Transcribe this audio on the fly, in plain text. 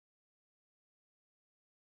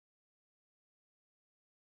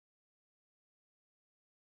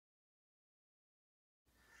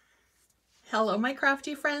Hello my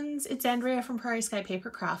crafty friends, it's Andrea from Prairie Sky Paper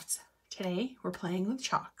Crafts. Today we're playing with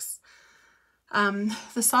chalks.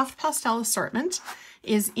 The soft pastel assortment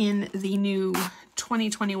is in the new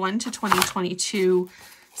 2021 to 2022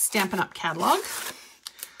 Stampin' Up catalog.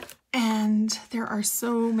 And there are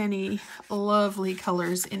so many lovely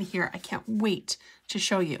colors in here. I can't wait to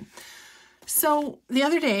show you. So the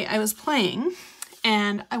other day I was playing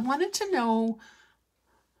and I wanted to know,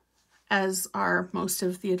 as are most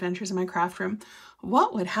of the adventures in my craft room,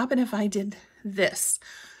 what would happen if I did this?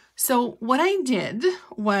 So what I did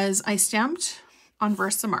was I stamped on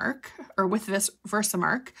Versamark, or with this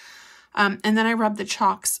Versamark, and then I rubbed the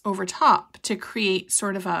chalks over top to create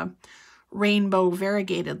sort of a rainbow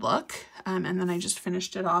variegated look. And then I just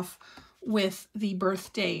finished it off with the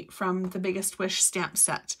birthday from the Biggest Wish stamp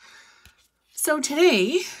set. So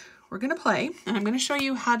today we're going to play, and I'm going to show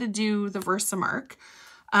you how to do the Versamark.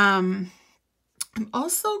 I'm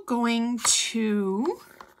also going to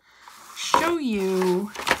show you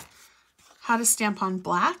how to stamp on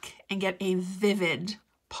black and get a vivid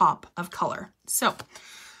pop of color. So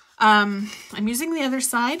I'm using the other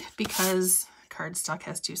side because cardstock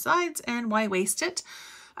has two sides, and why waste it?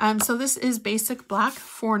 So this is basic black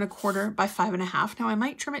 4 1/4 by 5 1/2. Now I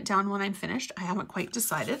might trim it down when I'm finished. I haven't quite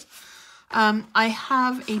decided. I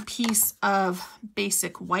have a piece of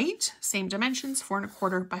basic white, same dimensions, 4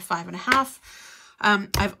 1/4 by 5 1/2.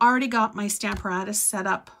 I've already got my Stamparatus set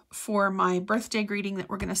up for my birthday greeting that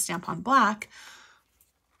we're going to stamp on black.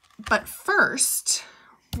 But first,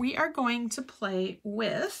 we are going to play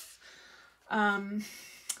with one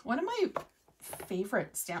of my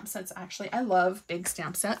favorite stamp sets, actually. I love big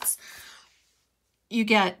stamp sets. You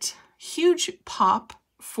get huge pop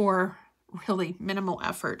for really minimal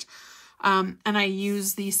effort. And I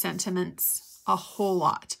use these sentiments a whole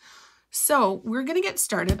lot. So we're going to get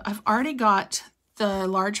started. I've already got the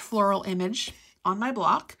large floral image on my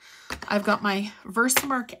block. I've got my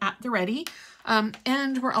Versamark at the ready.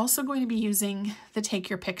 And we're also going to be using the Take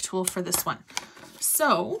Your Pick tool for this one.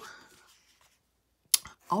 So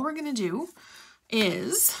all we're going to do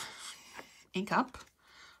is ink up.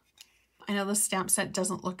 I know the stamp set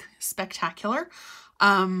doesn't look spectacular,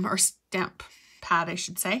 or stamp pad, I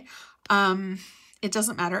should say. It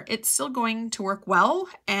doesn't matter. It's still going to work well,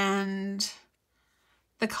 and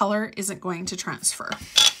the color isn't going to transfer.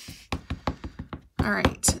 All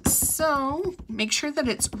right, so make sure that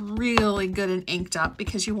it's really good and inked up,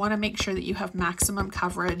 because you want to make sure that you have maximum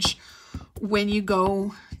coverage when you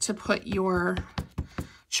go to put your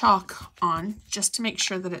chalk on, just to make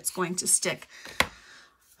sure that it's going to stick.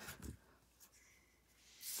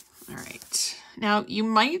 All right, now you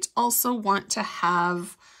might also want to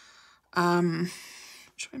have,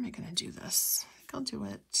 which way am I going to do this? I think I'll do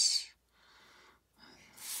it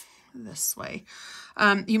this way.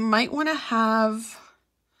 You might want to have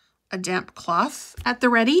a damp cloth at the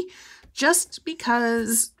ready, just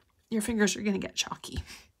because your fingers are going to get chalky.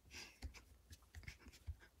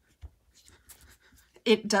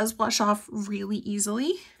 It does wash off really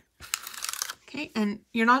easily. Okay, and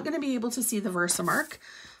you're not going to be able to see the Versamark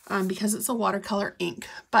because it's a watercolor ink,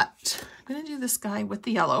 but I'm going to do this guy with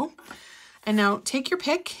the yellow. And now take your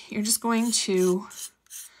pick. You're just going to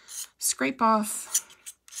scrape off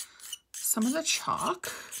some of the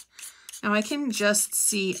chalk. Now I can just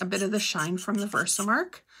see a bit of the shine from the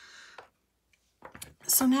Versamark.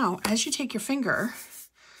 So now as you take your finger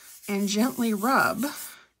and gently rub,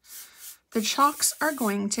 the chalks are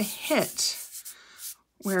going to hit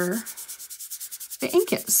where the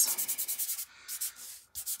ink is.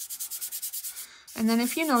 And then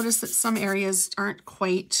if you notice that some areas aren't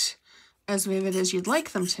quite as vivid as you'd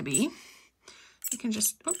like them to be, you can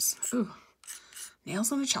just, oops, ooh,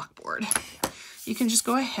 nails on a chalkboard. You can just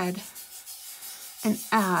go ahead and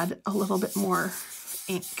add a little bit more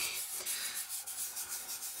ink.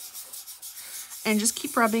 And just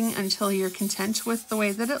keep rubbing until you're content with the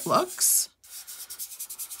way that it looks.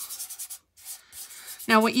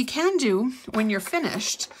 Now what you can do when you're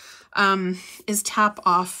finished is tap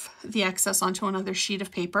off the excess onto another sheet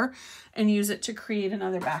of paper and use it to create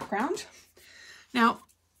another background. Now,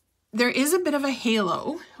 there is a bit of a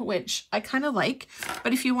halo, which I kind of like,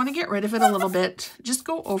 but if you want to get rid of it a little bit, just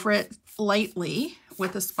go over it lightly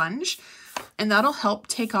with a sponge, and that'll help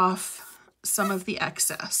take off some of the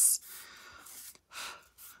excess.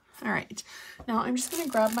 All right, now I'm just going to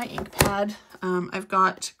grab my ink pad. I've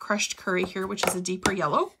got crushed curry here, which is a deeper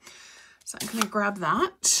yellow. So I'm going to grab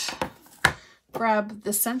that, grab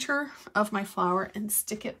the center of my flower and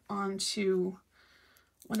stick it onto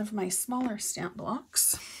one of my smaller stamp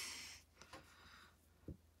blocks.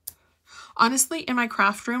 Honestly, in my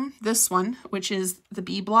craft room, this one, which is the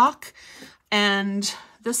B block, and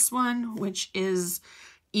this one, which is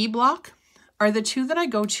E block, are the two that I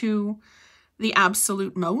go to the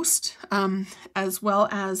absolute most, as well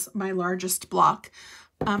as my largest block.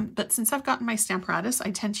 But since I've gotten my Stamparatus, I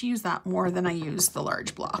tend to use that more than I use the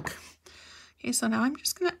large block. Okay, so now I'm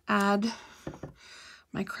just going to add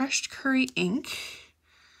my crushed curry ink.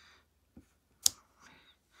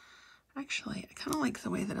 Actually, I kind of like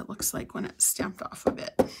the way that it looks like when it's stamped off a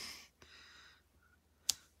bit.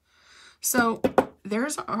 So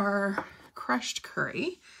there's our crushed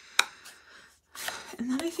curry.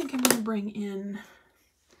 And then I think I'm going to bring in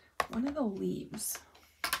one of the leaves.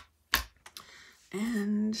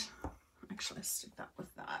 And actually, let's stick that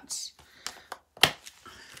with that.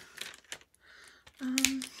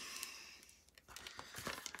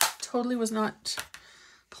 Totally was not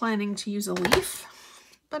planning to use a leaf,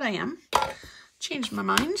 but I am. Changed my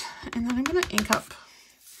mind. And then I'm going to ink up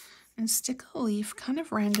and stick a leaf kind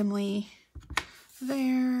of randomly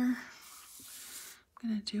there. I'm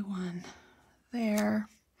going to do one there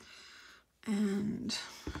and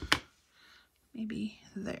maybe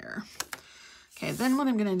there. Okay, then what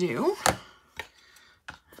I'm going to do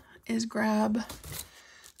is grab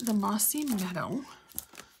the Mossy Meadow.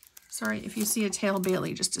 Sorry, if you see a tail,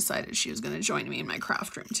 Bailey just decided she was going to join me in my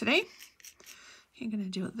craft room today. Okay, I'm going to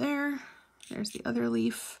do it there. There's the other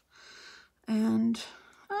leaf. And,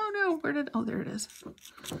 oh no, where did, oh, there it is.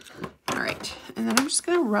 All right, and then I'm just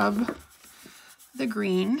going to rub the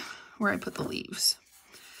green where I put the leaves.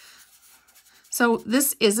 So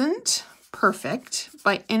this isn't perfect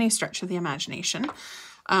by any stretch of the imagination.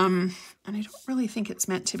 And I don't really think it's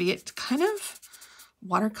meant to be. It's kind of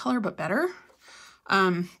watercolor, but better,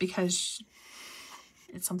 because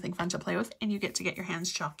it's something fun to play with and you get to get your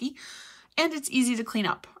hands chalky and it's easy to clean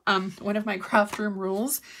up. One of my craft room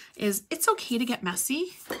rules is it's okay to get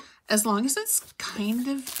messy as long as it's kind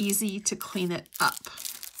of easy to clean it up.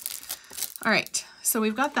 All right, so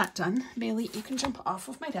we've got that done. Bailey, you can jump off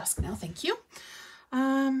of my desk now, thank you.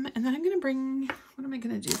 And then I'm gonna bring, what am I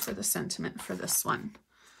gonna do for the sentiment for this one?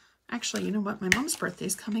 Actually, you know what, my mom's birthday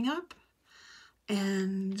is coming up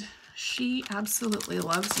and she absolutely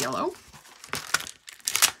loves yellow.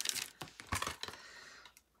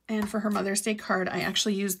 And for her Mother's Day card, I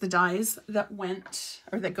actually used the dies that went,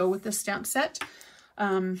 or that go with this stamp set. So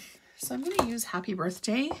I'm gonna use Happy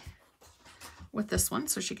Birthday with this one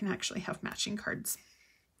so she can actually have matching cards.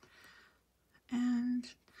 And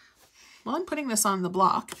while I'm putting this on the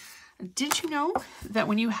block, did you know that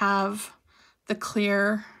when you have the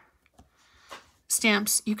clear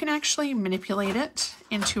stamps, you can actually manipulate it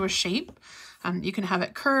into a shape? You can have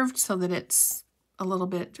it curved so that it's a little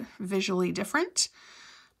bit visually different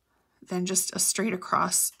than just a straight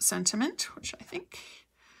across sentiment, which I think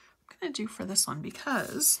I'm gonna do for this one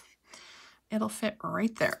because it'll fit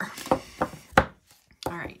right there.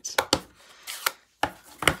 All right.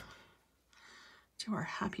 Do our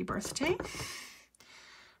Happy Birthday.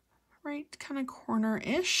 Right kind of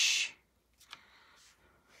corner-ish.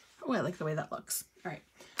 Oh, I like the way that looks. All right,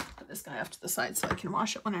 put this guy off to the side so I can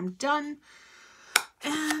wash it when I'm done.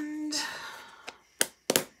 And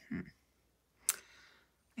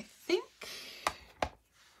I think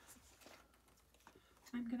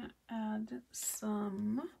I'm gonna add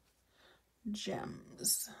some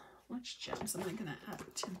gems. Which gems am I gonna add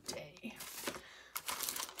today?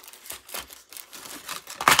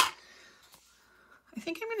 I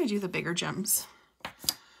think I'm gonna do the bigger gems.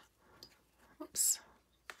 Oops.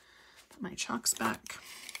 Put my chalks back.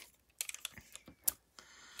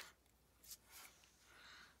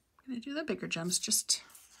 I'm gonna do the bigger gems just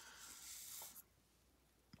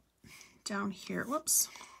down here. Whoops.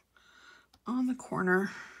 On the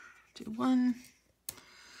corner. Do 1,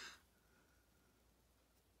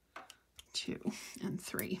 2, and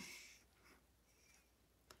 3.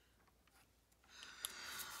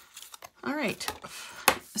 All right,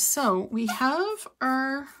 so we have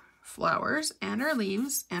our flowers and our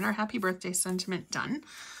leaves and our Happy Birthday sentiment done.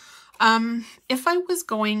 If I was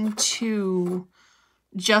going to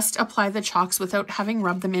just apply the chalks without having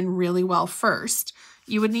rubbed them in really well first,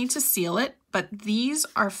 you would need to seal it, but these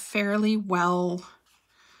are fairly well,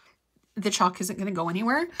 the chalk isn't going to go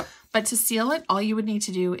anywhere. But to seal it, all you would need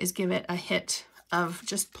to do is give it a hit of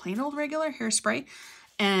just plain old regular hairspray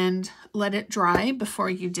and let it dry before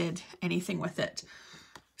you did anything with it.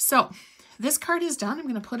 So this card is done. I'm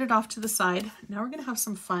going to put it off to the side. Now we're going to have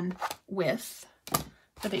some fun with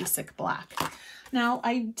the basic black. Now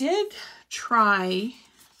I did try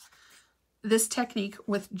this technique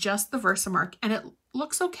with just the Versamark and it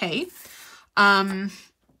looks okay.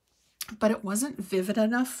 but it wasn't vivid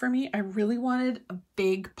enough for me. I really wanted a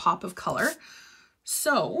big pop of color.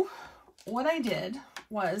 So what I did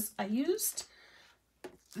was I used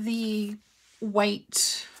the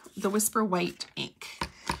white, the Whisper White ink.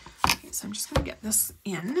 Okay, so I'm just going to get this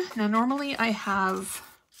in. Now, normally I have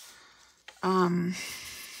my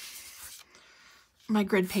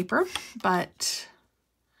grid paper, but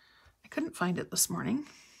I couldn't find it this morning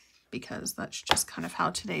because that's just kind of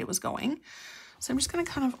how today was going. So I'm just going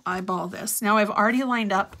to kind of eyeball this. Now, I've already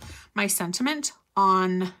lined up my sentiment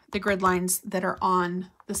on the grid lines that are on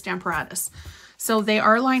the Stamparatus. So they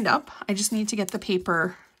are lined up. I just need to get the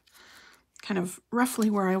paper kind of roughly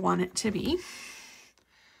where I want it to be.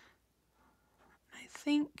 I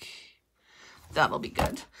think that'll be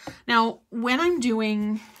good. Now, when I'm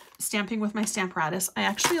doing stamping with my Stamparatus, I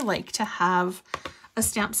actually like to have a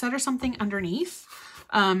stamp set or something underneath,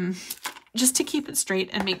 just to keep it straight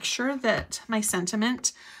and make sure that my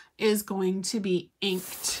sentiment is going to be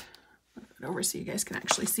inked. Move it over so you guys can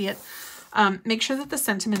actually see it. Make sure that the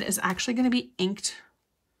sentiment is actually going to be inked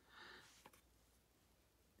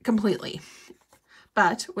completely.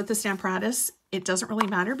 But with the Stamparatus, it doesn't really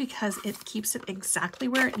matter because it keeps it exactly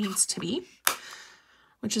where it needs to be,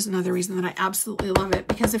 which is another reason that I absolutely love it.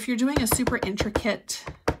 Because if you're doing a super intricate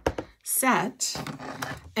set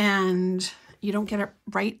and you don't get it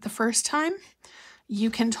right the first time, you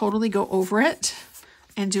can totally go over it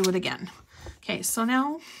and do it again. Okay, so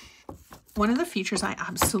now one of the features I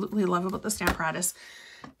absolutely love about the Stamparatus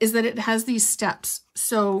is that it has these steps.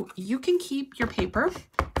 So you can keep your paper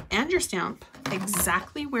and your stamp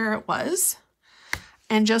exactly where it was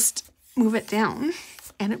and just move it down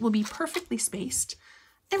and it will be perfectly spaced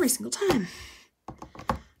every single time.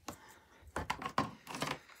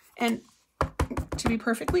 And to be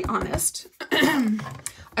perfectly honest,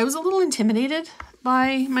 I was a little intimidated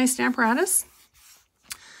by my Stamparatus.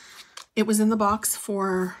 It was in the box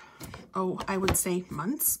for, oh, I would say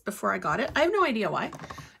months before I got it. I have no idea why.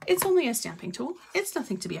 It's only a stamping tool. It's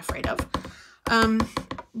nothing to be afraid of.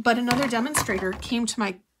 But another demonstrator came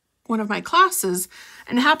to one of my classes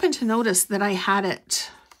and happened to notice that I had it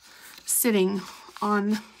sitting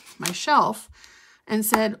on my shelf and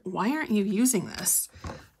said, "Why aren't you using this?"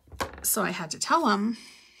 So I had to tell him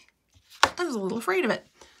I was a little afraid of it.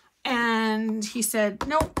 And he said,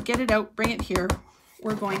 "No, get it out, bring it here.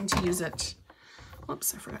 We're going to use it."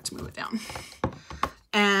 Whoops, I forgot to move it down.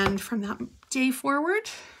 And from that day forward,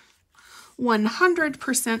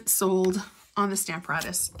 100% sold on the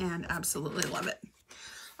Stamparatus and absolutely love it.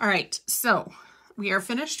 All right, so we are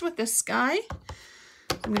finished with this guy.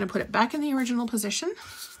 I'm going to put it back in the original position.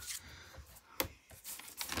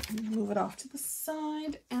 Move it off to the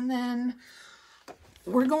side, and then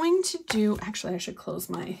we're going to do, actually I should close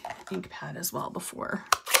my ink pad as well before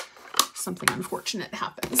something unfortunate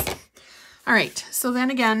happens. All right, so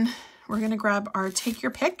then again, we're going to grab our Take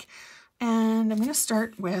Your Pick, and I'm going to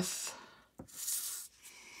start with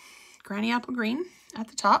Granny Apple Green at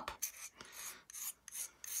the top.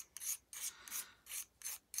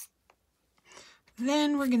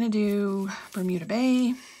 Then we're going to do Bermuda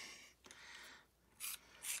Bay.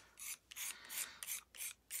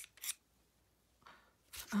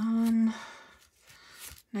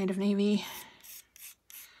 Night of Navy.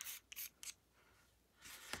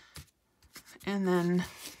 And then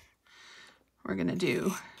we're going to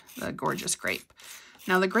do the Gorgeous Grape.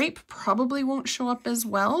 Now the grape probably won't show up as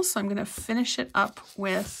well, so I'm going to finish it up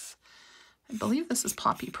with, I believe this is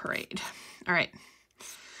Poppy Parade. All right.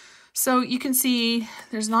 So you can see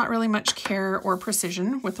there's not really much care or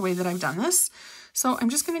precision with the way that I've done this. So I'm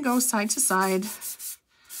just going to go side to side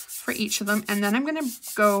for each of them. And then I'm going to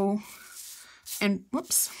go and,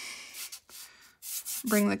 whoops,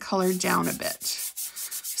 bring the color down a bit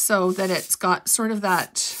so that it's got sort of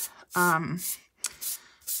that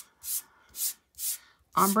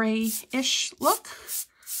ombre-ish look.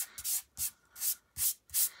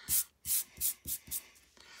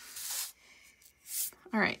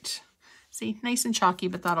 All right, see, nice and chalky,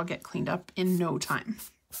 but that'll get cleaned up in no time.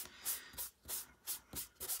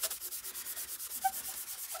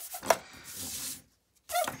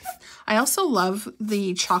 I also love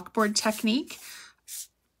the chalkboard technique,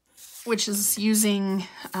 which is using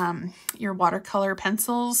your watercolor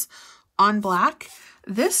pencils on black.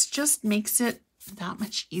 This just makes it that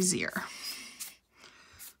much easier.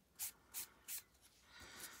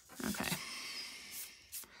 Okay.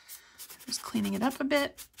 Just cleaning it up a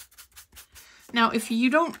bit. Now, if you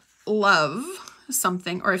don't love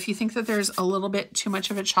something, or if you think that there's a little bit too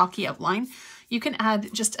much of a chalky outline, you can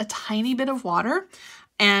add just a tiny bit of water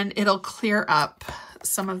and it'll clear up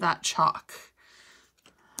some of that chalk.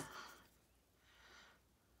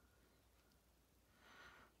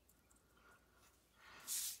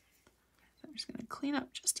 just going to clean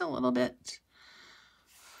up just a little bit.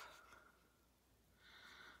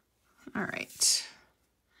 All right.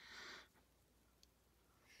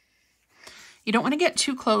 You don't want to get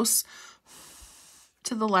too close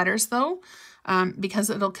to the letters though,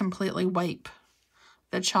 because it'll completely wipe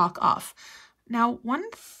the chalk off. Now,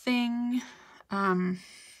 one thing that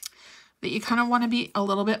you kind of want to be a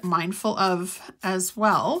little bit mindful of as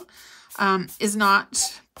well is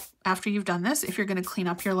not, after you've done this, if you're going to clean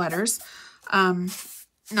up your letters,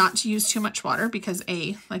 not to use too much water because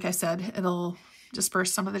like I said, it'll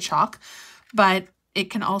disperse some of the chalk, but it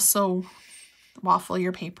can also waffle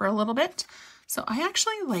your paper a little bit. So I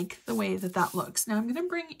actually like the way that that looks. Now I'm going to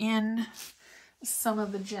bring in some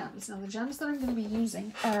of the gems. Now the gems that I'm going to be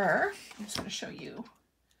using are, I'm just going to show you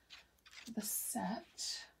the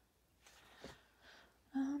set.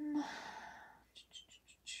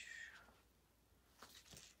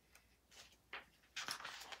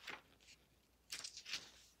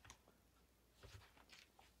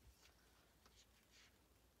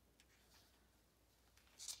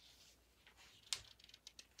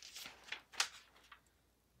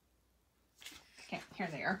 Okay, here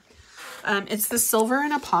they are. It's the silver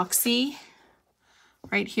and epoxy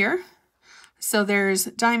right here. So there's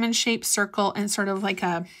diamond shaped circle and sort of like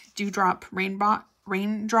a dewdrop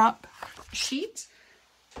raindrop sheet.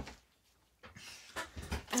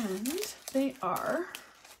 And they are,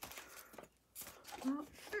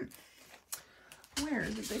 where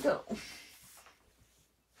did they go?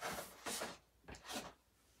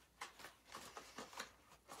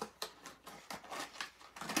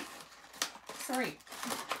 Sorry.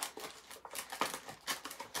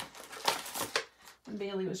 When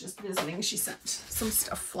Bailey was just visiting, she sent some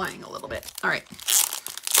stuff flying a little bit. All right.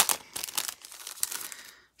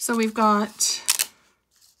 So we've got,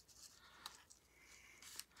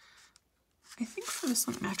 I think for this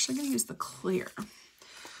one, I'm actually going to use the clear.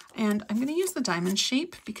 And I'm going to use the diamond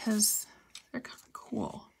shape because they're kind of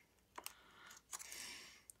cool.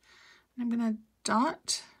 And I'm going to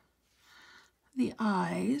dot the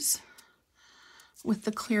eyes with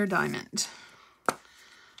the clear diamond.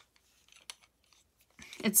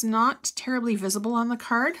 It's not terribly visible on the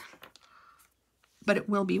card, but it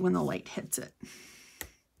will be when the light hits it.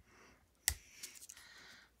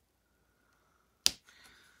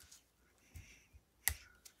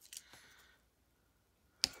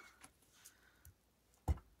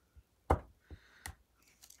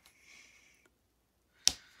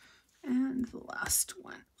 And the last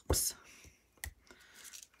one, oops.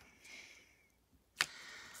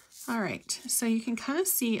 All right, so you can kind of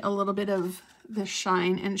see a little bit of the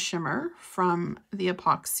shine and shimmer from the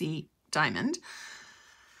epoxy diamond.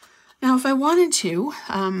 Now, if I wanted to,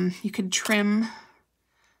 you could trim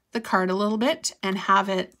the card a little bit and have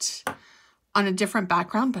it on a different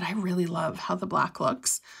background, but I really love how the black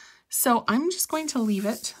looks. So I'm just going to leave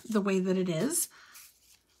it the way that it is.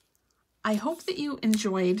 I hope that you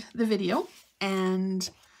enjoyed the video and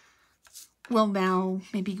will now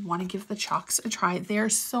maybe want to give the chalks a try. They're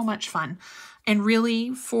so much fun. And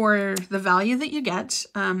really, for the value that you get,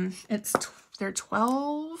 they're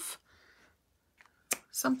 $12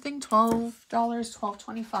 something, $12,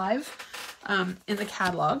 $12.25 in the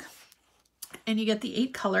catalog. And you get the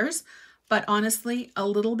 8 colors, but honestly, a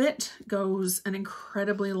little bit goes an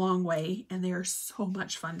incredibly long way, and they are so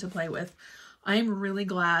much fun to play with. I'm really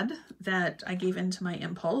glad that I gave in to my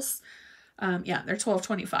impulse. Yeah, they're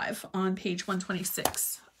 $12.25 on page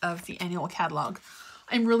 126 of the annual catalog.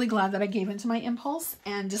 I'm really glad that I gave into my impulse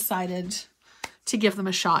and decided to give them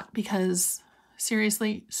a shot because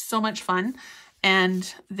seriously, so much fun,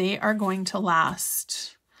 and they are going to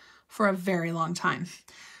last for a very long time.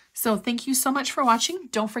 So thank you so much for watching.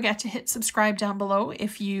 Don't forget to hit subscribe down below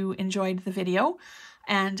if you enjoyed the video.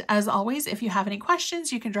 And as always, if you have any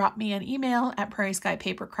questions, you can drop me an email at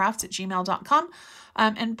prairieskypapercrafts@gmail.com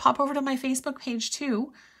and pop over to my Facebook page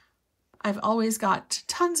too. I've always got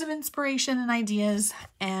tons of inspiration and ideas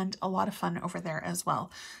and a lot of fun over there as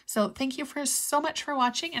well. So thank you so much for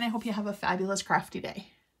watching, and I hope you have a fabulous crafty day.